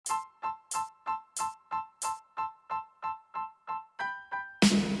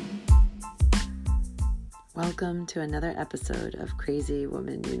Welcome to another episode of Crazy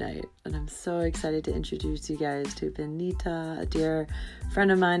Women Unite, and I'm so excited to introduce you guys to Benita, a dear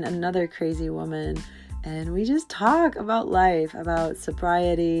friend of mine, another crazy woman, and we just talk about life, about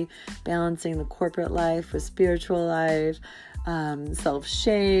sobriety, balancing the corporate life with spiritual life,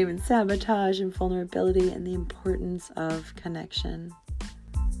 self-shame and sabotage and vulnerability, and the importance of connection.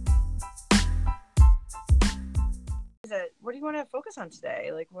 What do you want to focus on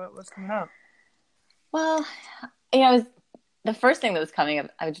today? Like, what's coming up? Well, the first thing that was coming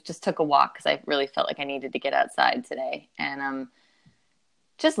up, I just took a walk because I really felt like I needed to get outside today. And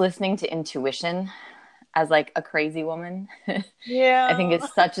just listening to intuition as like a crazy woman. Yeah. I think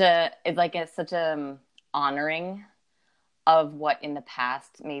it's such a honoring of what in the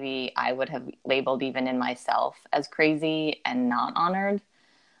past maybe I would have labeled even in myself as crazy and not honored.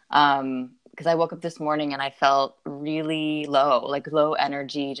 Because I woke up this morning and I felt really low, like low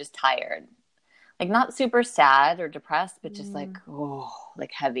energy, just tired. Like not super sad or depressed, but just like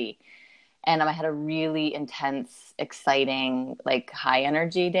heavy. And I had a really intense, exciting, like high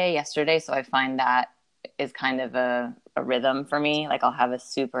energy day yesterday. So I find that is kind of a rhythm for me. Like I'll have a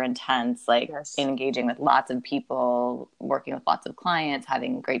super intense, engaging with lots of people, working with lots of clients,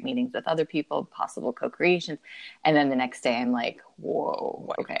 having great meetings with other people, possible co-creations. And then the next day I'm like,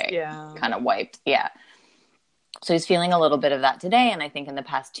 whoa, okay. Yeah. Kind of wiped. Yeah. So he's feeling a little bit of that today. And I think in the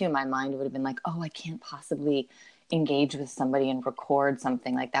past too, my mind would have been like, oh, I can't possibly engage with somebody and record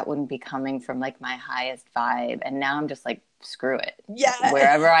something. Like that wouldn't be coming from like my highest vibe. And now I'm just like, screw it. Yeah.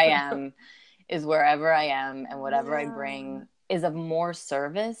 Wherever I am is wherever I am. And whatever I bring is of more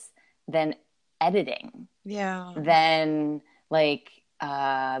service than editing. Yeah. Than like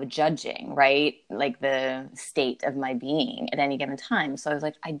judging, right? Like the state of my being at any given time. So I was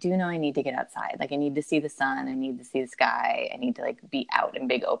like, I do know I need to get outside. Like I need to see the sun. I need to see the sky. I need to like be out in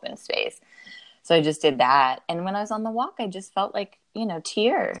big open space. So I just did that. And when I was on the walk, I just felt like,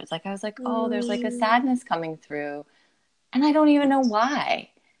 tears. Like I was like, oh, there's like a sadness coming through. And I don't even know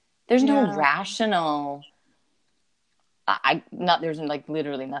why. There's no rational... there's like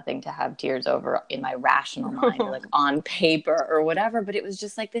literally nothing to have tears over in my rational mind or like on paper or whatever, but it was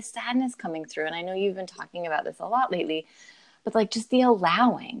just like this sadness coming through. And I know you've been talking about this a lot lately, but like just the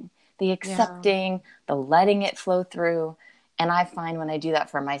allowing, the accepting, the letting it flow through. And I find when I do that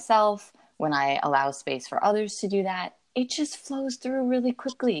for myself, when I allow space for others to do that, it just flows through really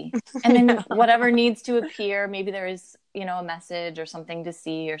quickly. And then whatever needs to appear, maybe there is, a message or something to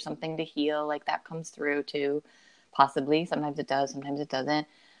see or something to heal, like that comes through too. Possibly. Sometimes it does. Sometimes it doesn't.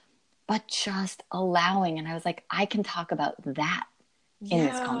 But just allowing. And I was like, I can talk about that in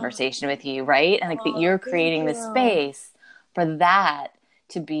this conversation with you, right? And like that you're creating the space for that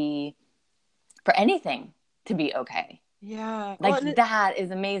to be, for anything to be okay. Yeah. Like that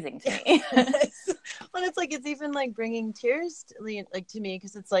is amazing to me. Well, it's like, it's even like bringing tears to me,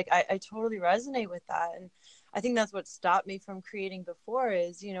 because it's like, I totally resonate with that. And I think that's what stopped me from creating before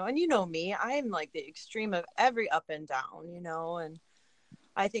is, and me, I'm like the extreme of every up and down, and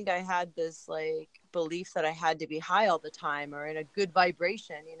I think I had this like belief that I had to be high all the time or in a good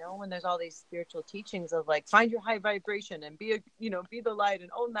vibration, when there's all these spiritual teachings of like, find your high vibration and be the light and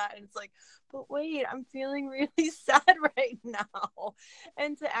own that. And it's like, but wait, I'm feeling really sad right now.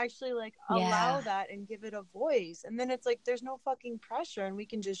 And to actually like allow that and give it a voice. And then it's like, there's no fucking pressure and we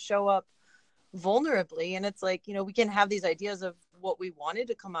can just show up vulnerably. And it's like, we can have these ideas of what we wanted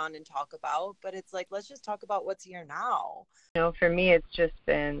to come on and talk about, but it's like, let's just talk about what's here now. For me, it's just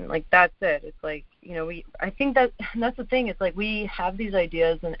been like, that's it. It's like, I think that's the thing. It's like, we have these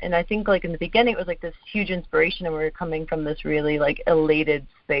ideas and I think like in the beginning, it was like this huge inspiration and we were coming from this really like elated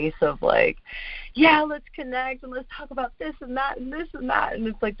space of like, yeah, let's connect and let's talk about this and that and this and that. And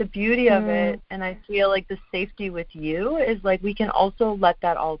it's like the beauty of it. And I feel like the safety with you is like, we can also let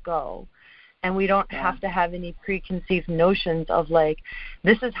that all go. And we don't have to have any preconceived notions of like,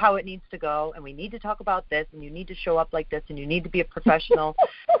 this is how it needs to go, and we need to talk about this, and you need to show up like this, and you need to be a professional,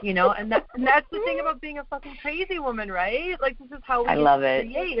 and that's the thing about being a fucking crazy woman, right? Like, this is how we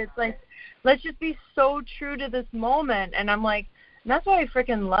create. It's like, let's just be so true to this moment. And I'm like, and that's why I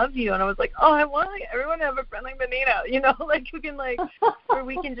freaking love you. And I was like, oh, I want like everyone to have a friend like Benita, like who can like, where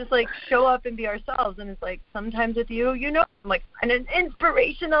we can just like show up and be ourselves. And it's like, sometimes with you, I'm like, and an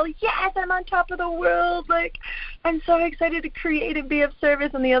inspirational, yes, I'm on top of the world. Like, I'm so excited to create and be of service.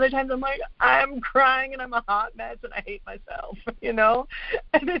 And the other times I'm like, I'm crying and I'm a hot mess and I hate myself,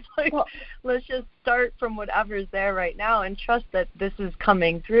 And it's like, let's just start from whatever's there right now and trust that this is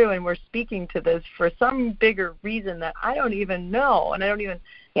coming through and we're speaking to this for some bigger reason that I don't even know. And I don't even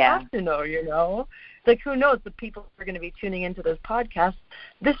have to know, like, who knows, the people who are going to be tuning into this podcast,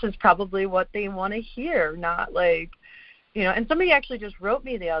 this is probably what they want to hear, not like, you know. And somebody actually just wrote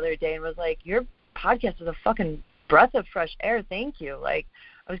me the other day and was like, your podcast is a fucking breath of fresh air. Thank you. Like,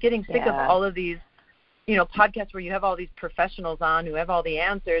 I was getting sick of all of these, you know, podcasts where you have all these professionals on who have all the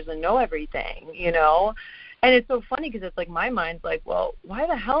answers and know everything, you know. And it's so funny because it's like my mind's like, well, why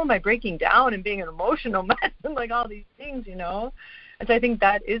the hell am I breaking down and being an emotional mess and like all these things, you know? And so I think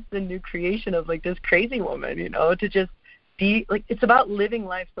that is the new creation of like this crazy woman, you know, to just be like, it's about living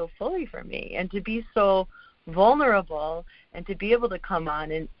life so fully for me, and to be so vulnerable, and to be able to come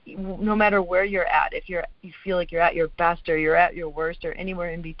on, and no matter where you're at, if you feel like you're at your best or you're at your worst or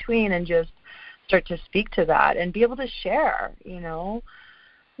anywhere in between, and just start to speak to that and be able to share, you know.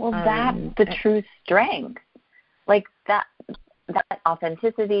 Well, that's the true strength. Like that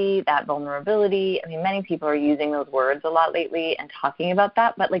authenticity, that vulnerability. I mean, many people are using those words a lot lately and talking about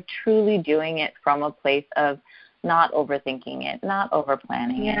that, but like truly doing it from a place of not overthinking it, not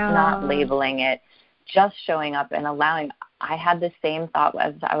overplanning it, not labeling it, just showing up and allowing. I had the same thought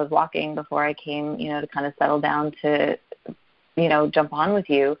as I was walking before I came, you know, to kind of settle down to, you know, jump on with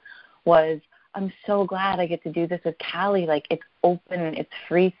you, was I'm so glad I get to do this with Callie. Like, it's open, it's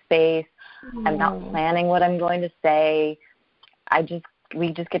free space. I'm not planning what I'm going to say.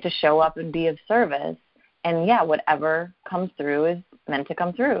 We just get to show up and be of service. And yeah, whatever comes through is meant to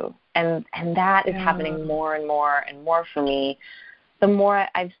come through. And that is happening more and more and more for me. The more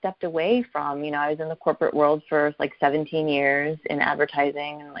I've stepped away from, you know, I was in the corporate world for like 17 years in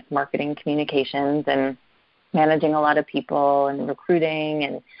advertising and like marketing communications and managing a lot of people and recruiting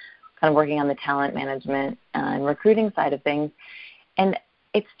and kind of working on the talent management and recruiting side of things. And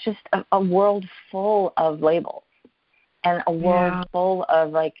it's just a world full of labels and a world full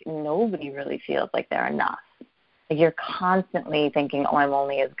of like nobody really feels like they're enough. Like, you're constantly thinking, oh, I'm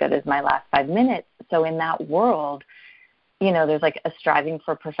only as good as my last 5 minutes. So in that world, you know, there's like a striving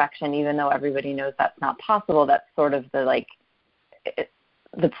for perfection, even though everybody knows that's not possible. That's sort of the like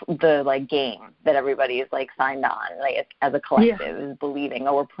the like game that everybody is like signed on, like as a collective is believing,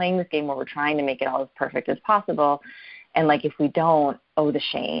 oh, we're playing this game where we're trying to make it all as perfect as possible. And like, if we don't, oh, the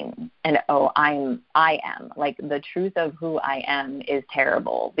shame, and oh, I am like, the truth of who I am is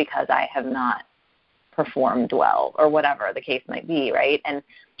terrible because I have not performed well, or whatever the case might be, right? And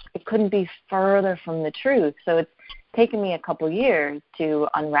it couldn't be further from the truth. So it's taken me a couple years to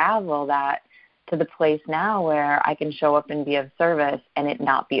unravel that to the place now where I can show up and be of service, and it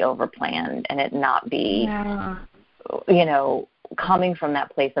not be overplanned, and it not be, you know, coming from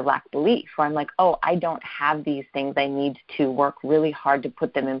that place of lack belief where I'm like, oh, I don't have these things. I need to work really hard to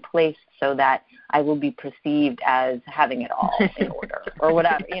put them in place so that I will be perceived as having it all in order or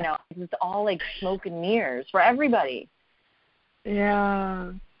whatever. You know, it's all like smoke and mirrors for everybody.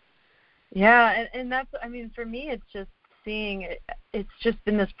 Yeah. Yeah. And that's, I mean, for me, it's just seeing it, it's just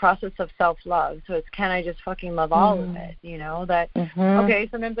been this process of self-love. So it's, can I just fucking love all of it? You know, that, okay,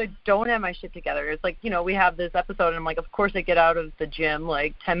 sometimes I don't have my shit together. It's like, you know, we have this episode and I'm like, of course I get out of the gym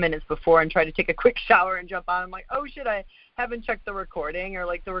like 10 minutes before and try to take a quick shower and jump on. I'm like, oh shit, I haven't checked the recording, or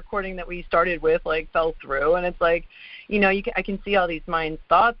like the recording that we started with like fell through. And it's like, you know, I can see all these mind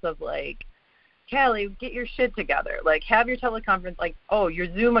thoughts of like, Callie, get your shit together. Like, have your teleconference. Like, oh, your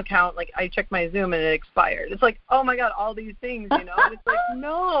Zoom account. Like, I checked my Zoom and it expired. It's like, oh my God, all these things, you know. And it's like,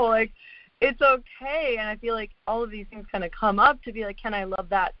 no, like, it's okay. And I feel like all of these things kind of come up to be like, can I love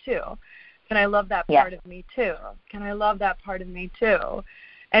that too? Can I love that part of me too? Can I love that part of me too?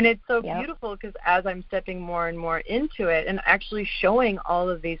 And it's so beautiful because as I'm stepping more and more into it and actually showing all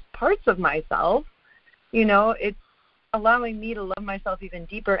of these parts of myself, you know, it's allowing me to love myself even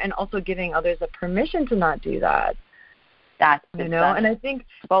deeper, and also giving others a permission to not do that. That's, you know, and I think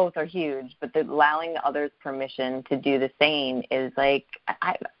both are huge, but allowing others permission to do the same is like,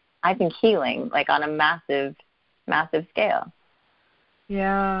 I think healing, like on a massive, massive scale.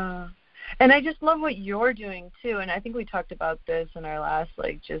 Yeah. And I just love what you're doing too. And I think we talked about this in our last,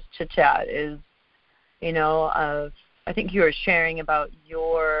 like, just chit chat is, you know, I think you were sharing about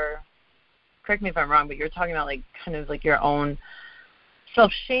your, correct me if I'm wrong, but you're talking about like kind of like your own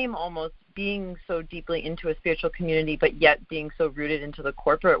self-shame almost, being so deeply into a spiritual community, but yet being so rooted into the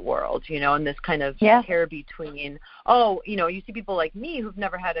corporate world, you know, and this kind of tear between, oh, you know, you see people like me who've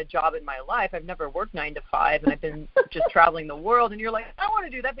never had a job in my life. I've never worked 9 to 5 and I've been just traveling the world. And you're like, I want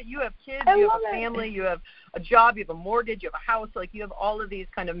to do that. But you have kids, you have a family, you have a job, you have a mortgage, you have a house. Like, you have all of these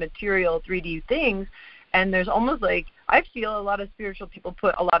kind of material 3D things. And there's almost like, I feel a lot of spiritual people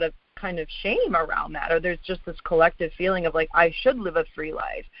put a lot of kind of shame around that, or there's just this collective feeling of like, I should live a free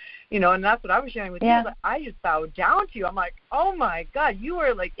life, and that's what I was sharing with you. Like, I just bow down to you. I'm like, oh my God, you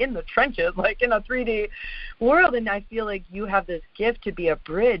are like in the trenches, like in a 3D world. And I feel like you have this gift to be a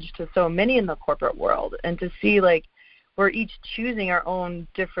bridge to so many in the corporate world, and to see like, we're each choosing our own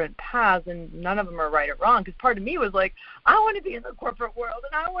different paths, and none of them are right or wrong. Because part of me was like, I want to be in the corporate world,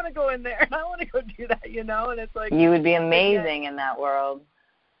 and I want to go in there, and I want to go do that, And it's like, you would be amazing in that world.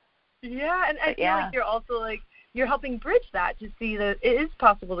 Yeah, and I feel like you're also like, you're helping bridge that, to see that it is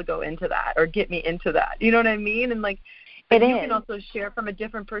possible to go into that or get me into that. You know what I mean? And like, you can also share from a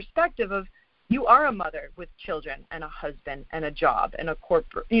different perspective of, you are a mother with children and a husband and a job and a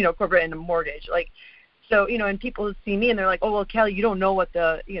corporate and a mortgage. Like, so, and people see me and they're like, oh, well, Kelly, you don't know what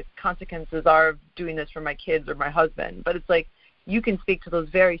the consequences are of doing this for my kids or my husband. But it's like, you can speak to those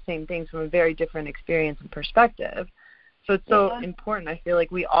very same things from a very different experience and perspective. So it's so important. I feel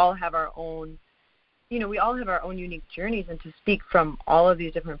like we all have our own, unique journeys, and to speak from all of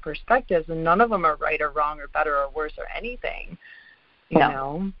these different perspectives, and none of them are right or wrong or better or worse or anything, you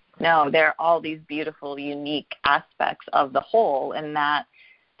know? No, they're all these beautiful, unique aspects of the whole, and that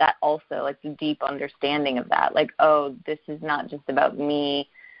also, like, the deep understanding of that, like, oh, this is not just about me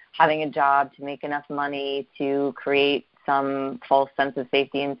having a job to make enough money to create some false sense of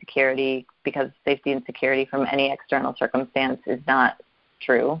safety and security, because safety and security from any external circumstance is not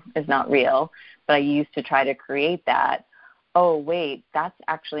true, is not real. But I used to try to create that. Oh, wait, that's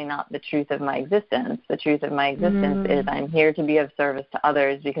actually not the truth of my existence. The truth of my existence is I'm here to be of service to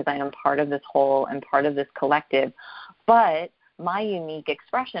others, because I am part of this whole and part of this collective. But my unique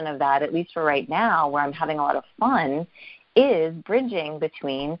expression of that, at least for right now, where I'm having a lot of fun, is bridging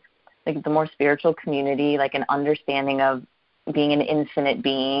between like the more spiritual community, like an understanding of being an infinite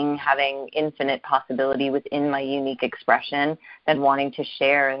being, having infinite possibility within my unique expression, then wanting to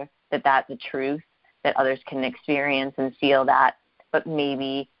share that's the truth, that others can experience and feel that, but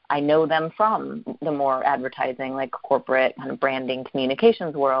maybe I know them from the more advertising, like corporate kind of branding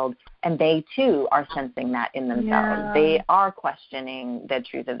communications world, and they too are sensing that in themselves. Yeah. They are questioning the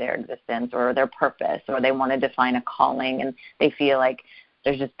truth of their existence or their purpose, or they want to define a calling, and they feel like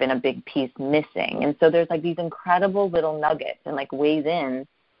there's just been a big piece missing. And so there's like these incredible little nuggets and like ways in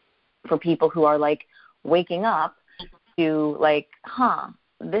for people who are like waking up to like,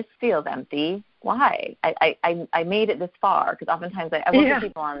 this feels empty. Why? I made it this far, because oftentimes I work with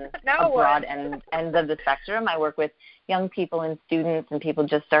people on a broad end of the spectrum. I work with young people and students and people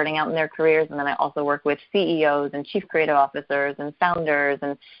just starting out in their careers, and then I also work with CEOs and chief creative officers and founders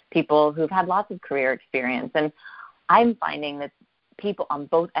and people who've had lots of career experience. And I'm finding that people on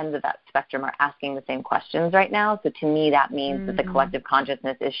both ends of that spectrum are asking the same questions right now. So to me, that means that the collective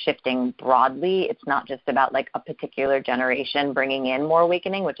consciousness is shifting broadly. It's not just about like a particular generation bringing in more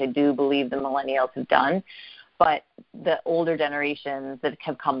awakening, which I do believe the millennials have done, but the older generations that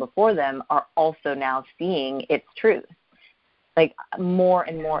have come before them are also now seeing its truth. Like more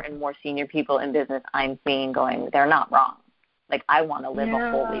and more and more senior people in business I'm seeing going, they're not wrong. Like, I want to live a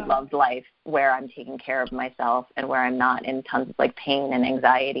wholly loved life where I'm taking care of myself and where I'm not in tons of, like, pain and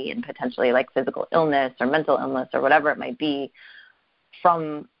anxiety and potentially, like, physical illness or mental illness or whatever it might be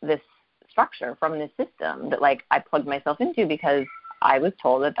from this structure, from this system that, like, I plugged myself into because I was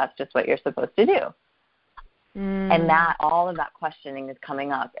told that that's just what you're supposed to do. And that all of that questioning is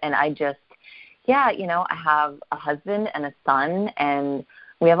coming up. And I just, I have a husband and a son, and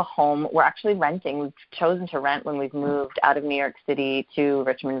we have a home. We're actually renting. We've chosen to rent when we've moved out of New York City to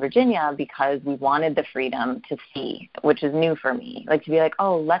Richmond, Virginia, because we wanted the freedom to see, which is new for me. Like, to be like,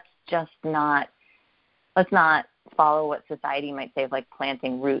 oh, let's not follow what society might say of like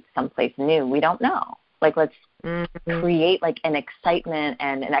planting roots someplace new. We don't know. Like, let's create like an excitement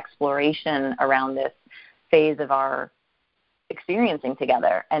and an exploration around this phase of our experiencing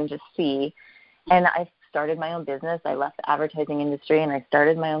together and just see. And I started my own business. I left the advertising industry and I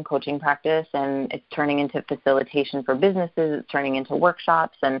started my own coaching practice, and it's turning into facilitation for businesses. It's turning into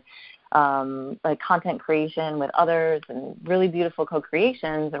workshops and like content creation with others, and really beautiful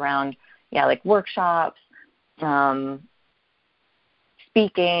co-creations around, like workshops,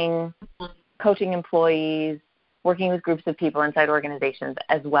 speaking, coaching employees, working with groups of people inside organizations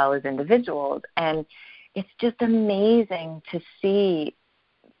as well as individuals. And it's just amazing to see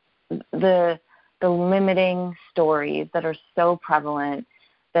the limiting stories that are so prevalent,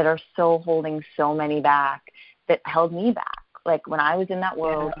 that are so holding so many back, that held me back. Like, when I was in that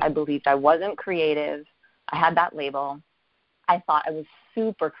world, I believed I wasn't creative. I had that label. I thought I was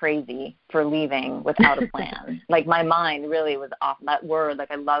super crazy for leaving without a plan. Like, my mind really was off that word.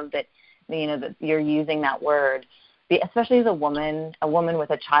 Like, I loved that that you're using that word, especially as a woman with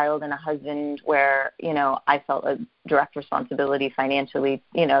a child and a husband where, I felt a direct responsibility financially,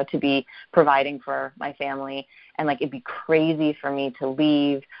 to be providing for my family. And like, it'd be crazy for me to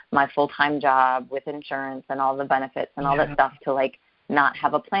leave my full-time job with insurance and all the benefits and all that stuff to like not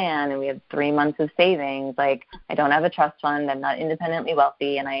have a plan. And we have 3 months of savings. Like, I don't have a trust fund. I'm not independently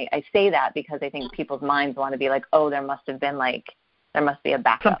wealthy. And I say that because I think people's minds want to be like, oh, there must be a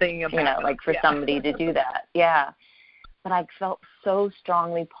backup, like for somebody to do that. Yeah. But I felt so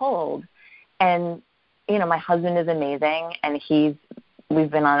strongly pulled. And, my husband is amazing, and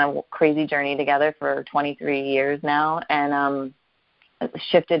we've been on a crazy journey together for 23 years now, and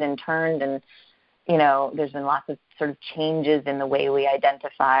shifted and turned, and, there's been lots of sort of changes in the way we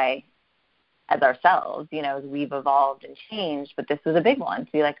identify as ourselves, as we've evolved and changed. But this was a big one,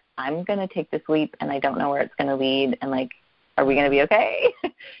 to be like, I'm going to take this leap, and I don't know where it's going to lead, and like, are we going to be okay?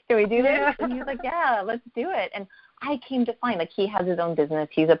 Can we do this? And he's like, yeah, let's do it. And I came to find, like, he has his own business.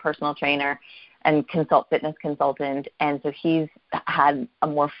 He's a personal trainer and fitness consultant. And so he's had a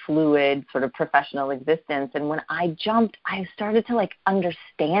more fluid sort of professional existence. And when I jumped, I started to like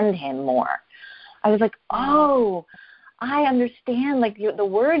understand him more. I was like, oh, I understand like the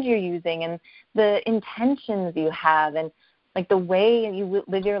words you're using and the intentions you have, and like the way you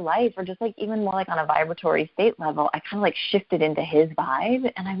live your life, or just like even more like on a vibratory state level. I kind of like shifted into his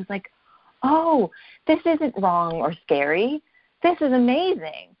vibe, and I was like, oh, this isn't wrong or scary. This is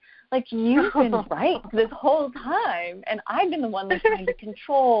amazing. Like, you've been right this whole time, and I've been the one that's trying to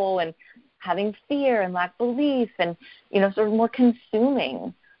control and having fear and lack belief and, sort of more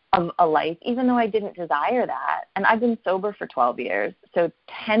consuming of a life, even though I didn't desire that. And I've been sober for 12 years. So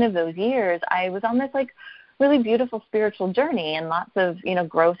 10 of those years, I was on this, like, really beautiful spiritual journey, and lots of,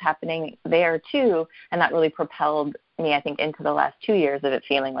 growth happening there too. And that really propelled me, I think, into the last 2 years of it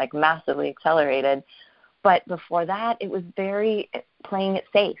feeling like massively accelerated. But before that, it was very playing it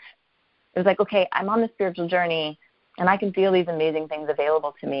safe. It was like, okay, I'm on the spiritual journey, and I can feel these amazing things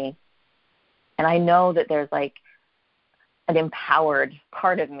available to me. And I know that there's like an empowered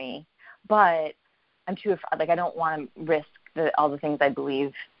part of me, but I'm too afraid. Like, I don't want to risk all the things I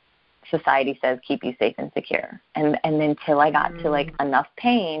believe society says keep you safe and secure. And until I got to like enough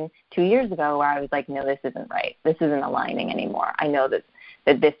pain 2 years ago where I was like, no, this isn't right. This isn't aligning anymore. I know that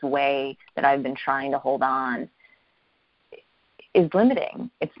this way that I've been trying to hold on is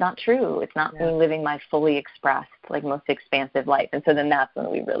limiting. It's not true. It's not me living my fully expressed, like, most expansive life. And so then that's when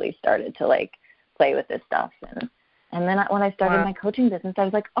we really started to like play with this stuff. And then when I started my coaching business, I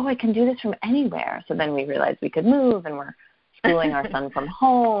was like, oh, I can do this from anywhere. So then we realized we could move, and we're schooling our son from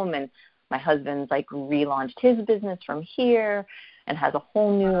home, and my husband's like relaunched his business from here and has a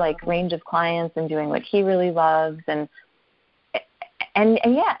whole new like range of clients and doing what he really loves. And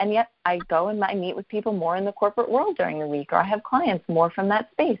yet I go and I meet with people more in the corporate world during the week, or I have clients more from that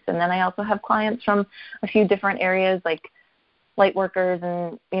space. And then I also have clients from a few different areas, like light workers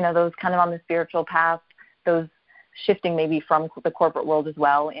and, those kind of on the spiritual path, those shifting maybe from the corporate world as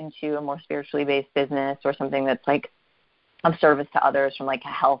well into a more spiritually based business, or something that's like of service to others from like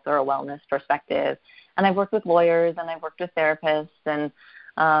a health or a wellness perspective. And I've worked with lawyers, and I've worked with therapists, and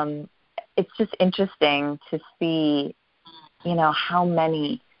it's just interesting to see, how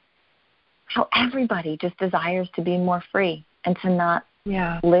everybody just desires to be more free and to not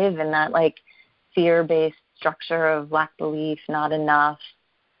live in that like fear-based structure of lack belief, not enough,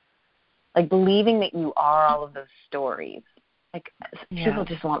 like believing that you are all of those stories. Like, people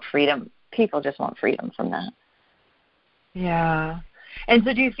just want freedom. People just want freedom from that. Yeah. And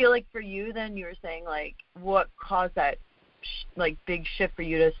so do you feel like for you then, you were saying like what caused that like big shift for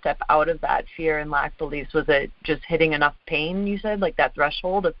you to step out of that fear and lack beliefs? Was it just hitting enough pain, you said, like that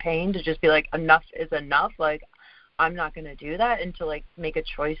threshold of pain to just be like, enough is enough, like I'm not going to do that, and to like make a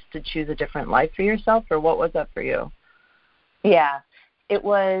choice to choose a different life for yourself? Or what was that for you? Yeah, it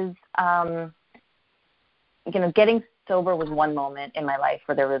was, getting sober was one moment in my life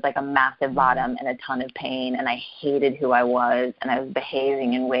where there was like a massive bottom and a ton of pain, and I hated who I was, and I was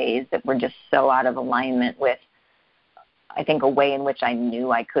behaving in ways that were just so out of alignment with, I think, a way in which I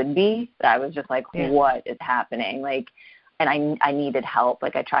knew I could be, that I was just like, what is happening? Like, and I needed help.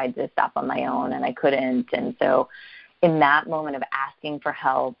 Like, I tried to stop on my own, and I couldn't. And so in that moment of asking for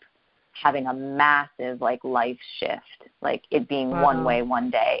help, having a massive like life shift, like it being one way one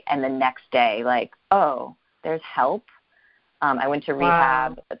day, and the next day like, oh, there's help. I went to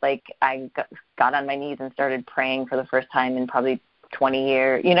rehab. Like, I got on my knees and started praying for the first time in probably 20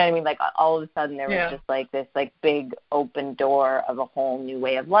 years. You know what I mean? Like, all of a sudden there was just like this like big open door of a whole new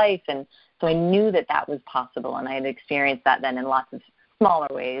way of life. And so I knew that that was possible, and I had experienced that then in lots of smaller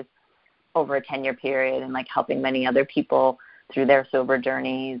ways. over a 10-year period and like helping many other people through their sober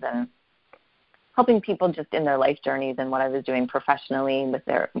journeys and helping people just in their life journeys and what I was doing professionally with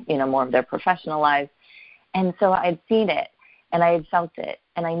their, more of their professional lives. And so I'd seen it and I had felt it.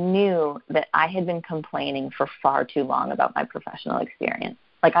 And I knew that I had been complaining for far too long about my professional experience.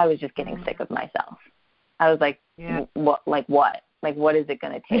 Like I was just getting sick of myself. I was like, what? Like what? Like what is it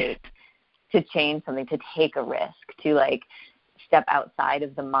going to take to change something, to take a risk, to like step outside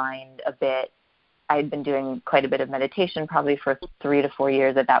of the mind a bit? I had been doing quite a bit of meditation probably for 3 to 4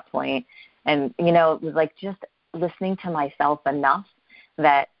 years at that point. And, it was like just listening to myself enough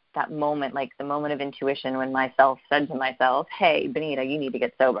that moment, like the moment of intuition when myself said to myself, hey, Benita, you need to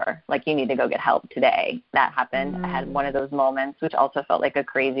get sober. Like you need to go get help today. That happened. I had one of those moments, which also felt like a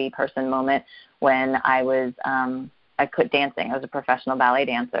crazy person moment when I quit dancing. I was a professional ballet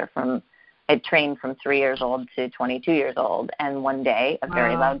dancer I trained from 3 years old to 22 years old. And one day a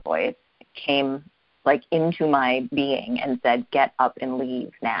very loud voice came like into my being and said, get up and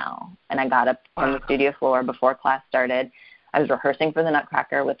leave now. And I got up from the studio floor before class started. I was rehearsing for the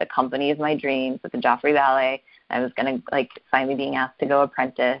Nutcracker with the company of my dreams, with the Joffrey Ballet. I was going to finally being asked to go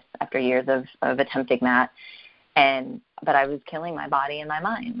apprentice after years of attempting that. But I was killing my body and my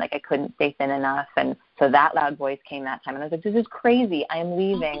mind. Like I couldn't stay thin enough. And so that loud voice came that time. And I was like, this is crazy. I am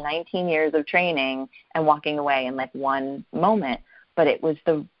leaving 19 years of training and walking away in like one moment. But it was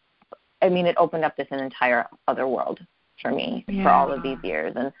it opened up this entire other world for me for all of these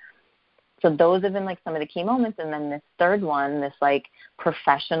years. And so those have been like some of the key moments. And then this third one, this like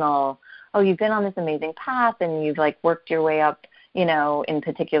professional, you've been on this amazing path and you've like worked your way up, in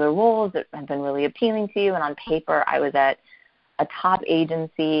particular roles that have been really appealing to you. And on paper, I was at a top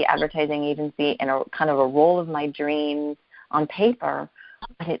agency, advertising agency, in a kind of a role of my dreams on paper,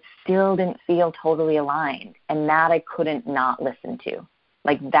 but it still didn't feel totally aligned. And that I couldn't not listen to.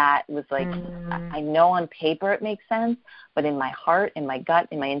 Like that was like, I know on paper it makes sense, but in my heart, in my gut,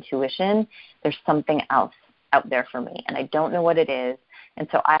 in my intuition, there's something else out there for me. And I don't know what it is. And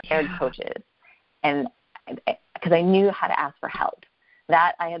so I hired coaches and because I knew how to ask for help.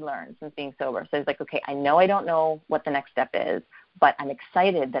 That I had learned since being sober. So I was like, okay, I know I don't know what the next step is, but I'm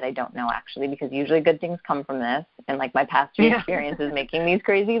excited that I don't know actually, because usually good things come from this. And like my past experiences making these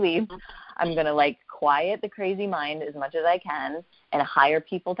crazy leaps, I'm going to like quiet the crazy mind as much as I can and hire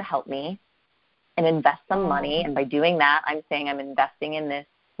people to help me and invest some money. And by doing that, I'm saying I'm investing in this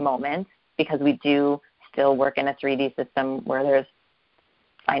moment because we do still work in a 3D system where there's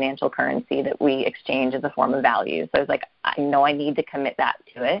financial currency that we exchange as a form of value. So I was like, I know I need to commit that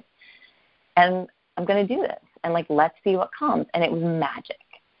to it. And I'm going to do this. And like, let's see what comes. And it was magic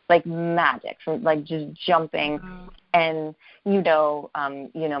from like just jumping. And,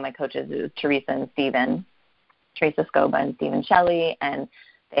 my coaches, it was Teresa and Steven, Teresa Scoba and Stephen Shelley. And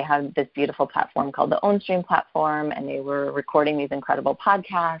they have this beautiful platform called the OwnStream platform. And they were recording these incredible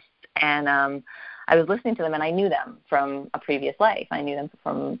podcasts. And I was listening to them and I knew them from a previous life. I knew them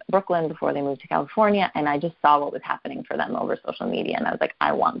from Brooklyn before they moved to California. And I just saw what was happening for them over social media. And I was like,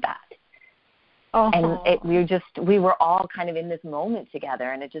 I want that. And we were all kind of in this moment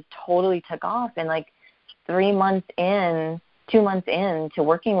together and it just totally took off. And like 2 months in to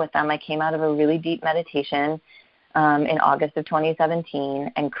working with them, I came out of a really deep meditation in August of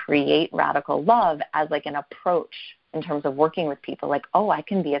 2017 and create Radical Love as like an approach in terms of working with people. Like, I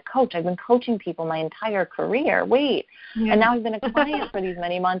can be a coach. I've been coaching people my entire career. Wait. And now I've been a client for these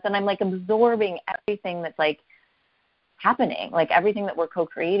many months and I'm like absorbing everything that's like happening, like everything that we're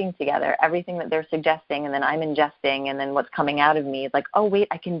co-creating together, everything that they're suggesting and then I'm ingesting and then what's coming out of me is like, wait,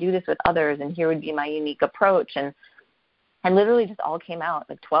 I can do this with others and here would be my unique approach. And I literally just all came out,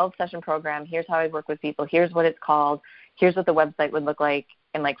 like 12-session program, here's how I work with people, here's what it's called, here's what the website would look like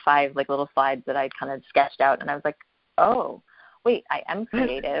in like 5 like little slides that I kind of sketched out. And I was like, wait, I am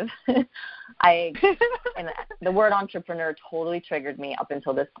creative. And the word entrepreneur totally triggered me up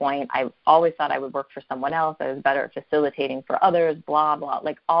until this point. I always thought I would work for someone else. I was better at facilitating for others, blah, blah.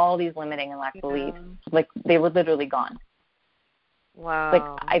 Like all these limiting and lack beliefs, like they were literally gone. Wow. Like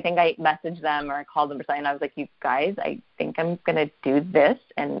I think I messaged them or I called them or something and I was like, you guys, I think I'm going to do this.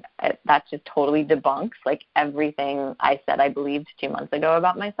 And that just totally debunks like everything I said I believed 2 months ago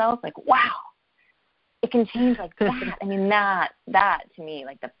about myself. Like, wow. It can change like that. I mean, that to me,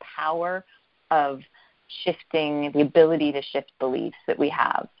 like the power of shifting, the ability to shift beliefs that we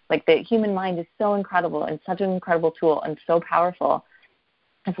have. Like the human mind is so incredible and such an incredible tool and so powerful.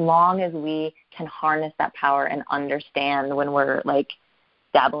 As long as we can harness that power and understand when we're like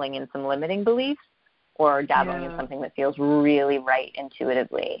dabbling in some limiting beliefs or dabbling in something that feels really right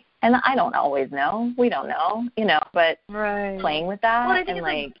intuitively. And I don't always know. We don't know, but playing with that and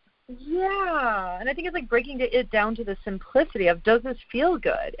like Yeah. And I think it's like breaking it down to the simplicity of, does this feel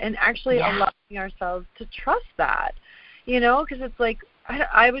good? And actually allowing ourselves to trust that, because it's like,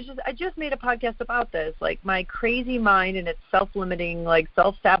 I just made a podcast about this, like my crazy mind and its self-limiting, like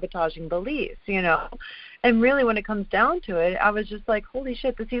self-sabotaging beliefs, and really when it comes down to it, I was just like, holy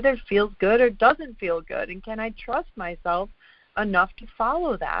shit, this either feels good or doesn't feel good. And can I trust myself enough to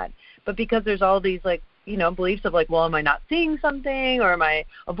follow that? But because there's all these like, beliefs of like, well, am I not seeing something, or am I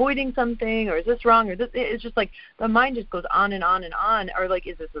avoiding something, or is this wrong, or this? It's just like the mind just goes on and on and on. Or like,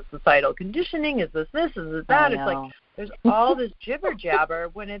 is this a societal conditioning? Is this, is this that? It's like there's all this jibber jabber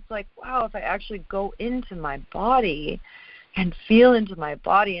when it's like, wow, if I actually go into my body and feel into my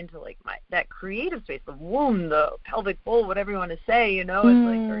body, into like that creative space, the womb, the pelvic bowl, whatever you want to say, it's like,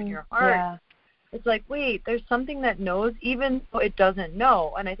 or in your heart. Yeah. It's like, wait, there's something that knows even though it doesn't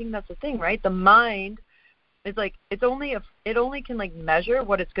know. And I think that's the thing, right? The mind is like, it only can like measure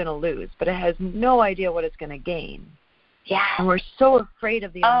what it's going to lose, but it has no idea what it's going to gain. Yeah. And we're so afraid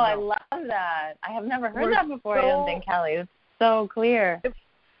of the unknown. Oh, I love that. I have never heard that before, I don't think, Kelly. It's so clear.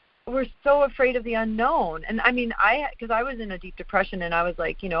 We're so afraid of the unknown. And I mean, because I was in a deep depression, and I was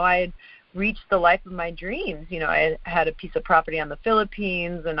like, I had reached the life of my dreams. I had a piece of property on the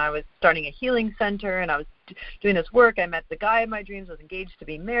Philippines, and I was starting a healing center, and I was doing this work. I met the guy of my dreams, was engaged to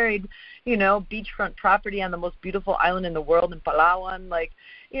be married, beachfront property on the most beautiful island in the world in Palawan. Like,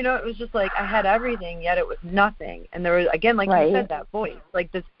 it was just like I had everything, yet it was nothing. And there was, again, like you said, that voice,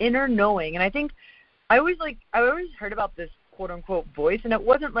 like this inner knowing. And I think I always heard about this quote unquote voice, and it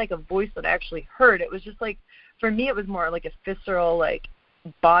wasn't like a voice that I actually heard. It was just like, for me, it was more like a visceral, like,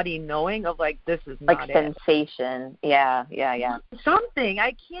 body knowing of like, this is not like sensation. Yeah. Something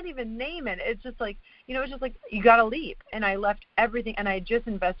I can't even name it. It's just like, it's just like, you got to leap. And I left everything, and I just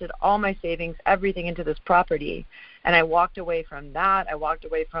invested all my savings, everything into this property. And I walked away from that. I walked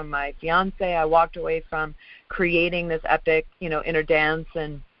away from my fiance. I walked away from creating this epic, inner dance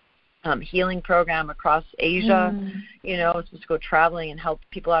and healing program across Asia. Was supposed to go traveling and help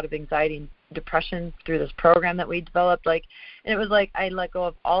people out of anxiety and depression through this program that we developed. Like, and it was like I let go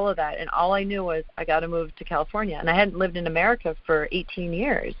of all of that, and all I knew was I got to move to California. And I hadn't lived in America for 18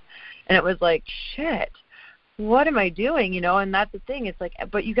 years, and it was like, shit, what am I doing? And that's the thing. It's like,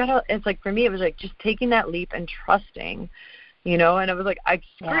 but you gotta. It's like, for me, it was like just taking that leap and trusting. And it was like I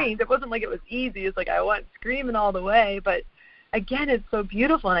screamed. Yeah. It wasn't like it was easy. It's like I went screaming all the way, but again, it's so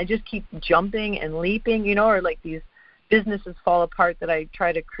beautiful, and I just keep jumping and leaping. Or like these businesses fall apart that I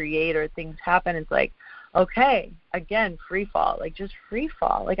try to create, or things happen. It's like, okay, again, free fall, like just free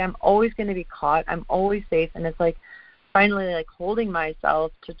fall. Like I'm always going to be caught. I'm always safe. And it's like finally like holding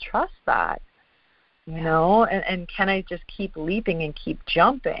myself to trust that, and can I just keep leaping and keep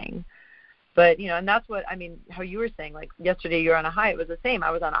jumping? But, and that's what, I mean, how you were saying, like yesterday you're on a high. It was the same.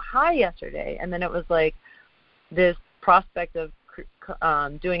 I was on a high yesterday. And then it was like this prospect of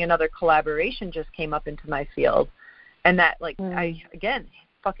doing another collaboration just came up into my field. And that, like, I, again,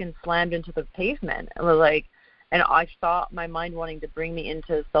 fucking slammed into the pavement. It was like, and I saw my mind wanting to bring me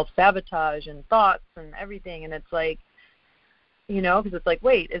into self-sabotage and thoughts and everything. And it's like, because it's like,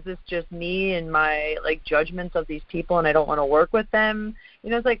 wait, is this just me and my, like, judgments of these people and I don't want to work with them?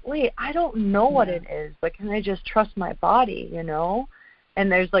 It's like, wait, I don't know what it is, but can I just trust my body,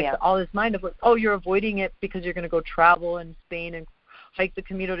 And there's, like, all this mind of, like, oh, you're avoiding it because you're going to go travel in Spain and hike the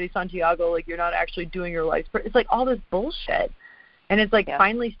Camino de Santiago, like you're not actually doing your life. It's like all this bullshit. And it's like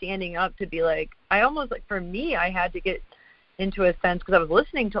finally standing up to be like, I almost, like, for me, I had to get into a sense, because I was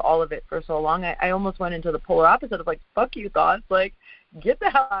listening to all of it for so long, I almost went into the polar opposite of like, fuck you thoughts, like, get the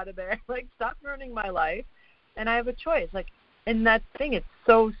hell out of there, like, stop ruining my life. And I have a choice, like, and that thing, it's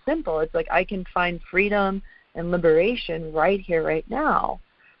so simple. It's like I can find freedom and liberation right here, right now.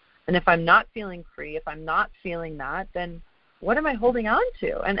 And if I'm not feeling free, if I'm not feeling that, then what am I holding on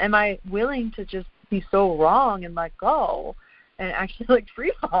to? And am I willing to just be so wrong and let go and actually, like,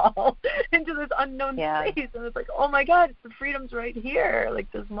 free fall into this unknown space? And it's like, oh my God, the freedom's right here.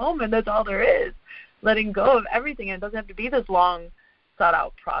 Like, this moment, that's all there is. Letting go of everything. And it doesn't have to be this long, thought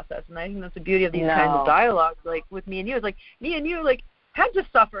out process. And I think that's the beauty of these kinds of dialogues, like with me and you. It's like me and you, like, had to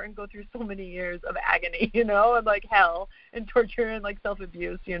suffer and go through so many years of agony, and like hell and torture and like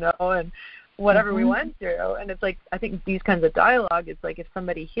self-abuse, and whatever we went through. And it's like, I think these kinds of dialogue, it's like if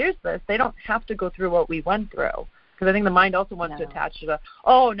somebody hears this, they don't have to go through what we went through. Because I think the mind also wants to attach to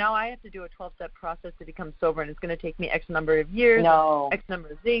now I have to do a 12-step process to become sober, and it's going to take me X number of years, X number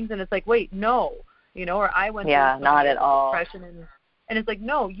of things. And it's like, wait, no, or I went through not at all. depression. And it's like,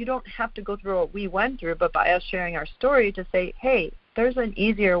 no, you don't have to go through what we went through, but by us sharing our story to say, hey, there's an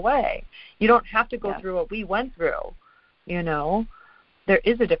easier way. You don't have to go through what we went through,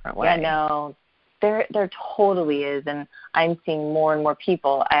 there is a different way. Yeah, no, there totally is. And I'm seeing more and more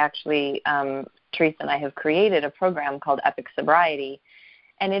people. I actually, Teresa and I have created a program called Epic Sobriety.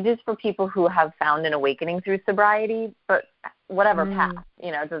 And it is for people who have found an awakening through sobriety, but whatever path,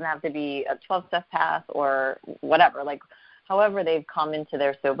 it doesn't have to be a 12-step path or whatever, like however they've come into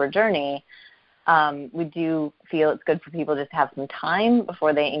their sober journey. We do feel it's good for people just to have some time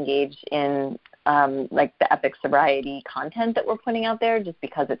before they engage in like the Epic Sobriety content that we're putting out there, just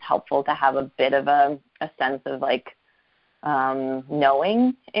because it's helpful to have a bit of a sense of like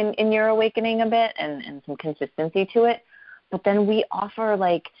knowing in your awakening a bit and some consistency to it. But then we offer,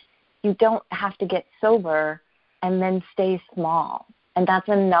 like, you don't have to get sober and then stay small. And that's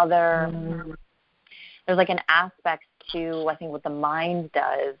another, there's like an aspect to, I think, what the mind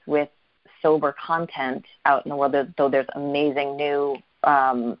does with sober content out in the world, though there's amazing new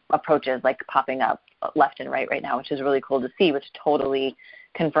approaches like popping up left and right now, which is really cool to see, which totally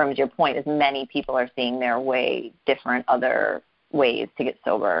confirms your point, is many people are seeing their way different other ways to get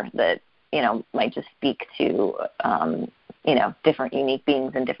sober that, might just speak to, different unique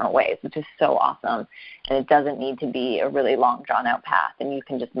beings in different ways, which is so awesome. And it doesn't need to be a really long, drawn-out path, and you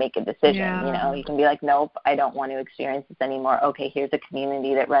can just make a decision. Yeah. You can be like, nope, I don't want to experience this anymore. Okay, here's a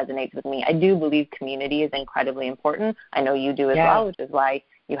community that resonates with me. I do believe community is incredibly important. I know you do as well, which is why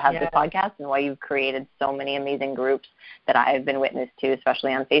you have this podcast and why you've created so many amazing groups that I've been witness to,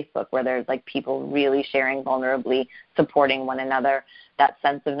 especially on Facebook, where there's like people really sharing vulnerably, supporting one another. That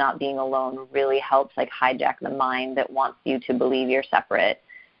sense of not being alone really helps like hijack the mind that wants you to believe you're separate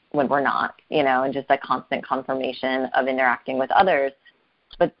when we're not, and just like constant confirmation of interacting with others.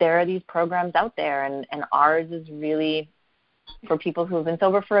 But there are these programs out there, and ours is really for people who have been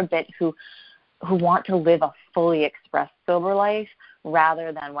sober for a bit, who want to live a fully expressed sober life,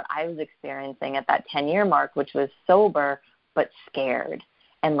 rather than what I was experiencing at that 10-year mark, which was sober but scared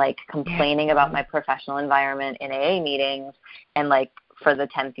and like complaining about my professional environment in AA meetings, and like for the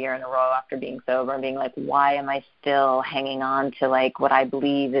 10th year in a row after being sober and being like, why am I still hanging on to like what I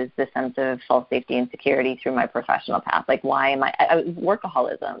believe is the sense of false safety and security through my professional path? Like, why am I was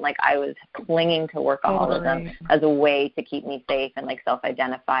workaholism. Like I was clinging to workaholism as a way to keep me safe and like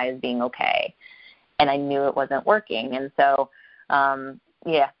self-identify as being okay. And I knew it wasn't working. And so,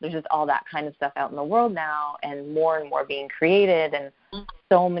 there's just all that kind of stuff out in the world now, and more being created, and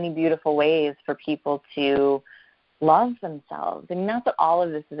so many beautiful ways for people to love themselves. I mean, that's what all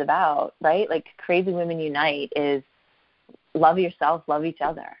of this is about, right? Like Crazy Women Unite is love yourself, love each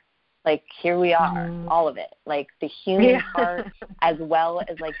other. Like here we are, all of it. Like the human part as well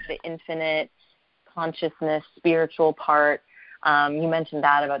as like the infinite consciousness, spiritual part. You mentioned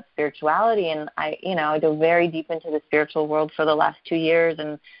that about spirituality, and I dove very deep into the spiritual world for the last 2 years,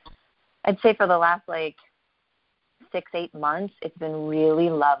 and I'd say for the last 6-8 months, it's been really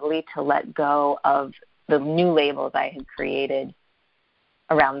lovely to let go of the new labels I had created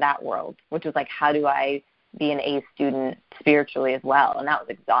around that world, which was like, how do I be an A student spiritually as well? And that was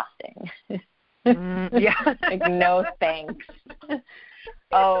exhausting. Like, no thanks.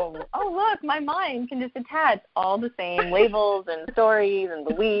 Oh, look, my mind can just attach all the same labels and stories and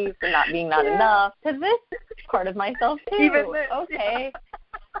beliefs and not being not enough to this part of myself too. Even this, okay.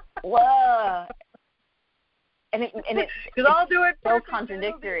 Whoa. And it's because I'll do it so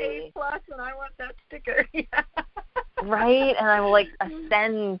contradictory. A+ and I want that sticker. Right? And I will like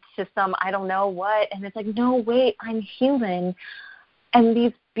ascend to some I don't know what, and it's like, no, wait, I'm human, and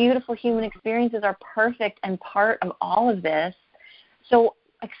these beautiful human experiences are perfect and part of all of this. So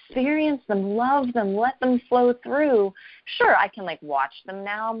experience them, love them, let them flow through. Sure, I can watch them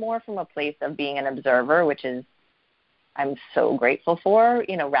now more from a place of being an observer, which is I'm so grateful for,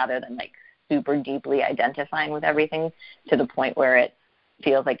 rather than super deeply identifying with everything to the point where it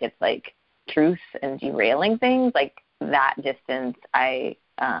feels like it's truth and derailing things. That distance I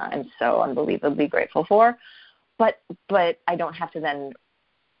am so unbelievably grateful for. But I don't have to then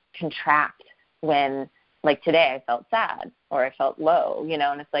contract when today I felt sad or I felt low,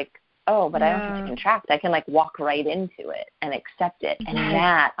 and it's but I don't have to contract. I can walk right into it and accept it. And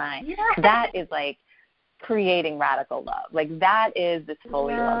that is creating radical love. That is this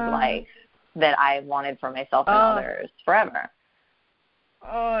fully loved life that I've wanted for myself and others forever.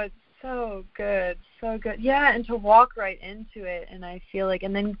 Oh, it's so good. So good. Yeah, and to walk right into it, and I feel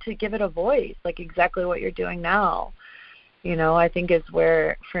and then to give it a voice, exactly what you're doing now. I think is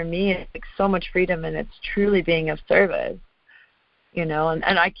where, for me, it's so much freedom, and it's truly being of service, and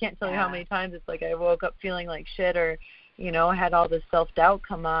I can't tell you how many times it's I woke up feeling like shit, or, had all this self-doubt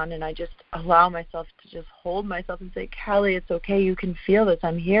come on, and I just allow myself to just hold myself and say, Callie, it's okay, you can feel this,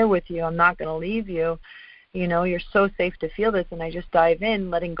 I'm here with you, I'm not going to leave you. You know, you're so safe to feel this. And I just dive in,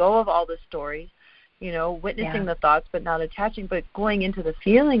 letting go of all the stories, you know, witnessing the thoughts, but not attaching, but going into the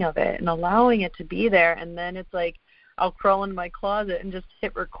feeling of it and allowing it to be there. And then it's like, I'll crawl in my closet and just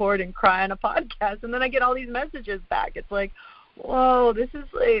hit record and cry on a podcast. And then I get all these messages back. It's like, whoa, this is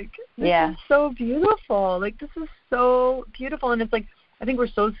so beautiful. Like, this is so beautiful. And it's like, I think we're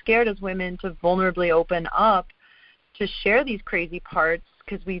so scared as women to vulnerably open up, to share these crazy parts,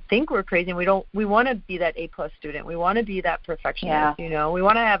 because we think we're crazy and we want to be that A+ student. We want to be that perfectionist, you know, we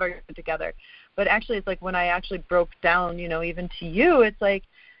want to have our shit together. But actually, it's like when I actually broke down, you know, even to you, it's like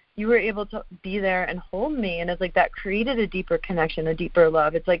you were able to be there and hold me. And it's like that created a deeper connection, a deeper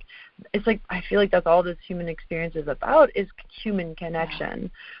love. It's like I feel like that's all this human experience is about, is human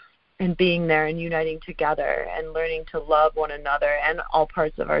connection and being there and uniting together and learning to love one another and all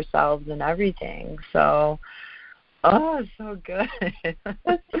parts of ourselves and everything. So, oh, so good.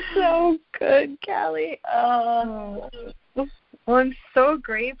 That's so good, Callie. Oh. Well, I'm so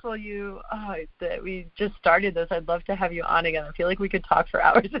grateful that we just started this. I'd love to have you on again. I feel like we could talk for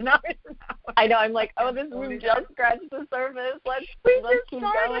hours and hours and hours. I know. I'm like, we've just scratched the surface. Let's keep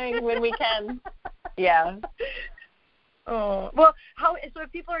going when we can. Yeah. Oh, well, so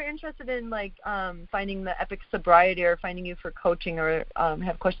if people are interested in like finding the Epic Sobriety or finding you for coaching or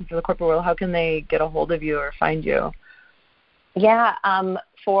have questions for the corporate world, how can they get a hold of you or find you? Yeah,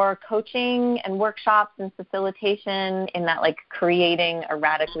 for coaching and workshops and facilitation in that like creating a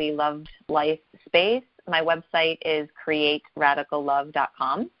radically loved life space, my website is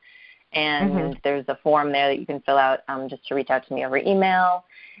createradicallove.com. And there's a form there that you can fill out just to reach out to me over email.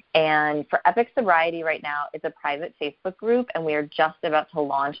 And for Epic Sobriety right now, it's a private Facebook group, and we are just about to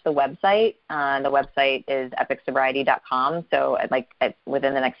launch the website. The website is epicsobriety.com, so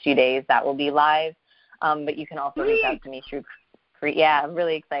within the next few days that will be live. But you can also reach out to me through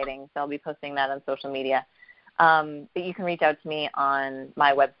really exciting. So I'll be posting that on social media. But you can reach out to me on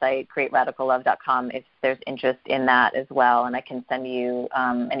my website, createradicallove.com, if there's interest in that as well. And I can send you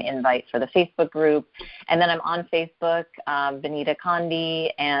an invite for the Facebook group. And then I'm on Facebook, Benita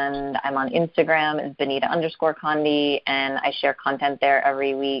Conde, and I'm on Instagram as Benita_Conde, and I share content there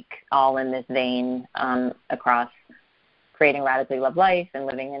every week, all in this vein across creating radically loved life and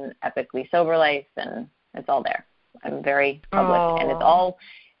living an epically sober life, and it's all there. I'm very public, and it's all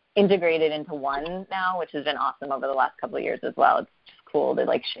integrated into one now, which has been awesome over the last couple of years as well. It's just cool to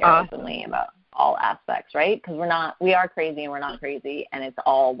like share openly about all aspects, right? Because we are crazy and we're not crazy, and it's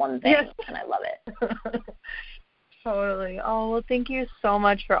all one thing, and I love it. Totally. Oh, well, thank you so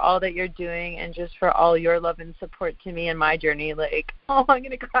much for all that you're doing and just for all your love and support to me and my journey. Like, I'm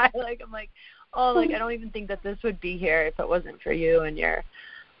going to cry. I don't even think that this would be here if it wasn't for you and your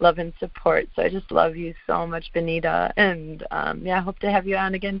love and support. So I just love you so much, Benita. And, I hope to have you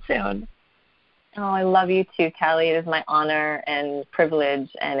on again soon. Oh, I love you too, Callie. It is my honor and privilege,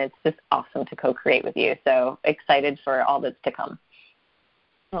 and it's just awesome to co-create with you. So excited for all that's to come.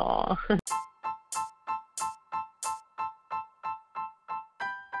 Aw.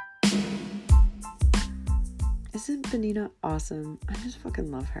 Isn't Benita awesome? I just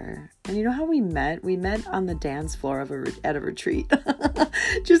fucking love her. And you know how we met? We met on the dance floor at a retreat.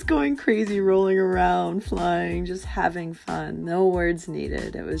 Just going crazy, rolling around, flying, just having fun. No words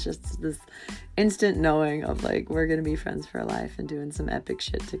needed. It was just this instant knowing of like, we're going to be friends for life and doing some epic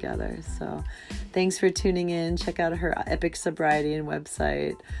shit together. So thanks for tuning in. Check out her Epic Sobriety and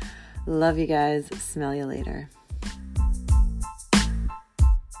website. Love you guys. Smell you later.